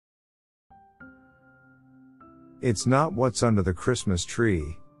It's not what's under the Christmas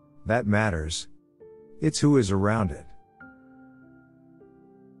tree that matters. It's who is around it.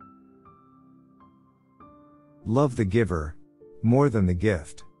 Love the giver more than the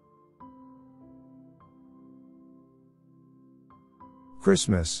gift.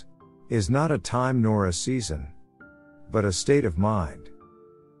 Christmas is not a time nor a season, but a state of mind.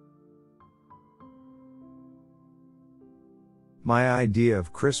 My idea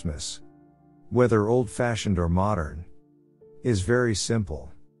of Christmas, whether old-fashioned or modern, is very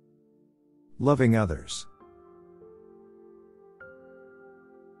simple. Loving others.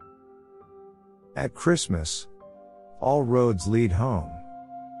 At Christmas, all roads lead home.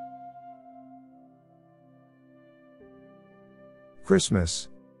 Christmas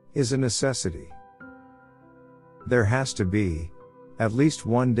is a necessity. There has to be at least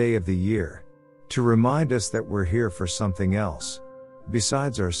one day of the year to remind us that we're here for something else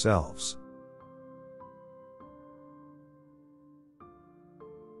besides ourselves.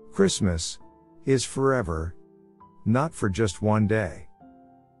 Christmas is forever, not for just one day.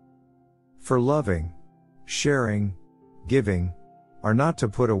 For loving, sharing, giving, are not to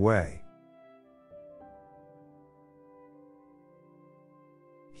put away.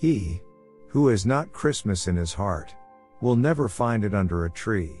 He who has not Christmas in his heart will never find it under a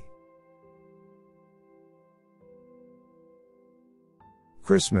tree.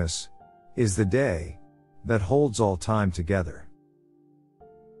 Christmas is the day that holds all time together.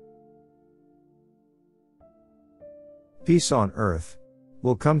 Peace on earth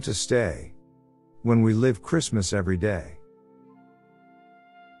will come to stay when we live Christmas every day.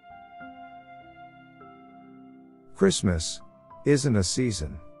 Christmas isn't a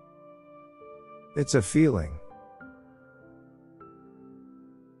season. It's a feeling.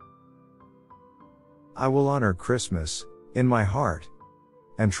 I will honor Christmas in my heart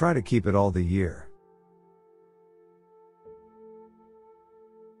and try to keep it all the year.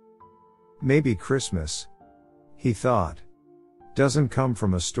 Maybe Christmas, he thought, doesn't come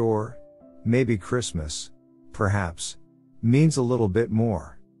from a store. Maybe Christmas, perhaps, means a little bit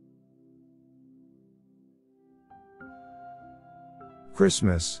more.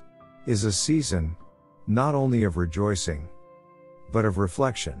 Christmas is a season, not only of rejoicing, but of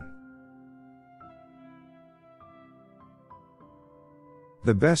reflection.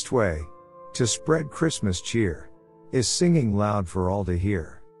 The best way to spread Christmas cheer is singing loud for all to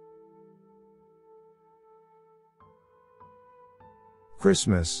hear.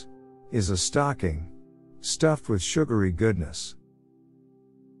 Christmas is a stocking stuffed with sugary goodness.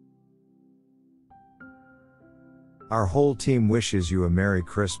 Our whole team wishes you a Merry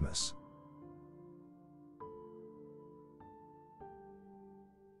Christmas.